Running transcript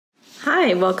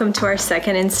Hi, welcome to our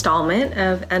second installment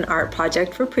of an art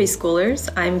project for preschoolers.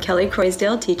 I'm Kelly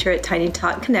Croysdale, teacher at Tiny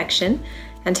Tot Connection,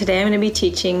 and today I'm going to be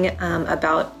teaching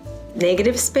about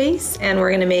negative space, and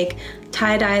we're going to make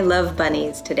tie-dye love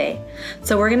bunnies today.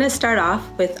 So we're going to start off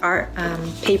with our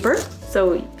paper,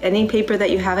 so any paper that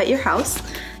you have at your house.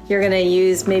 You're going to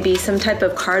use maybe some type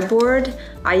of cardboard.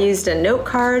 I used a note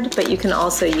card, but you can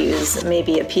also use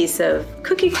maybe a piece of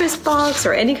Cookie Crisp box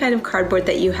or any kind of cardboard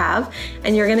that you have,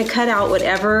 and you're going to cut out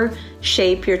whatever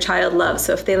shape your child loves.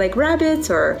 So if they like rabbits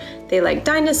or they like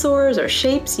dinosaurs or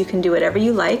shapes, you can do whatever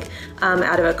you like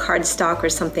out of a cardstock or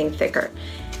something thicker.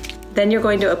 Then you're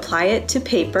going to apply it to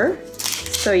paper.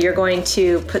 So you're going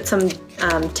to put some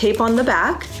tape on the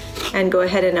back and go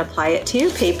ahead and apply it to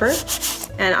your paper.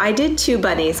 And I did 2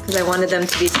 bunnies because I wanted them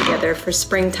to be together for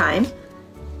springtime.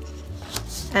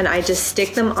 And I just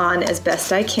stick them on as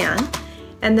best I can.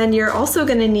 And then you're also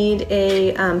going to need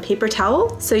a paper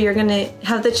towel. So you're going to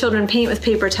have the children paint with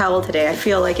paper towel today. I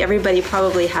feel like everybody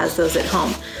probably has those at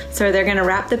home. So they're going to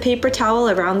wrap the paper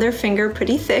towel around their finger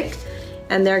pretty thick.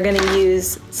 And they're going to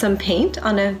use some paint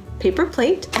on a paper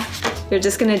plate. You're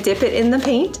just going to dip it in the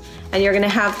paint, and you're going to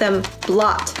have them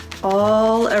blot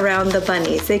all around the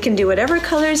bunnies. They can do whatever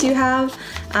colors you have.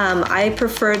 I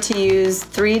prefer to use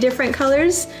 3 different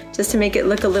colors just to make it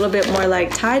look a little bit more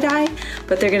like tie-dye,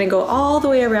 but they're gonna go all the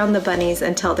way around the bunnies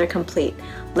until they're complete.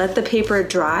 Let the paper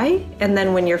dry, and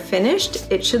then when you're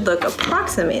finished, it should look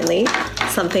approximately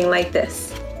something like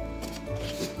this.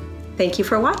 Thank you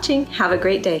for watching. Have a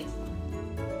great day.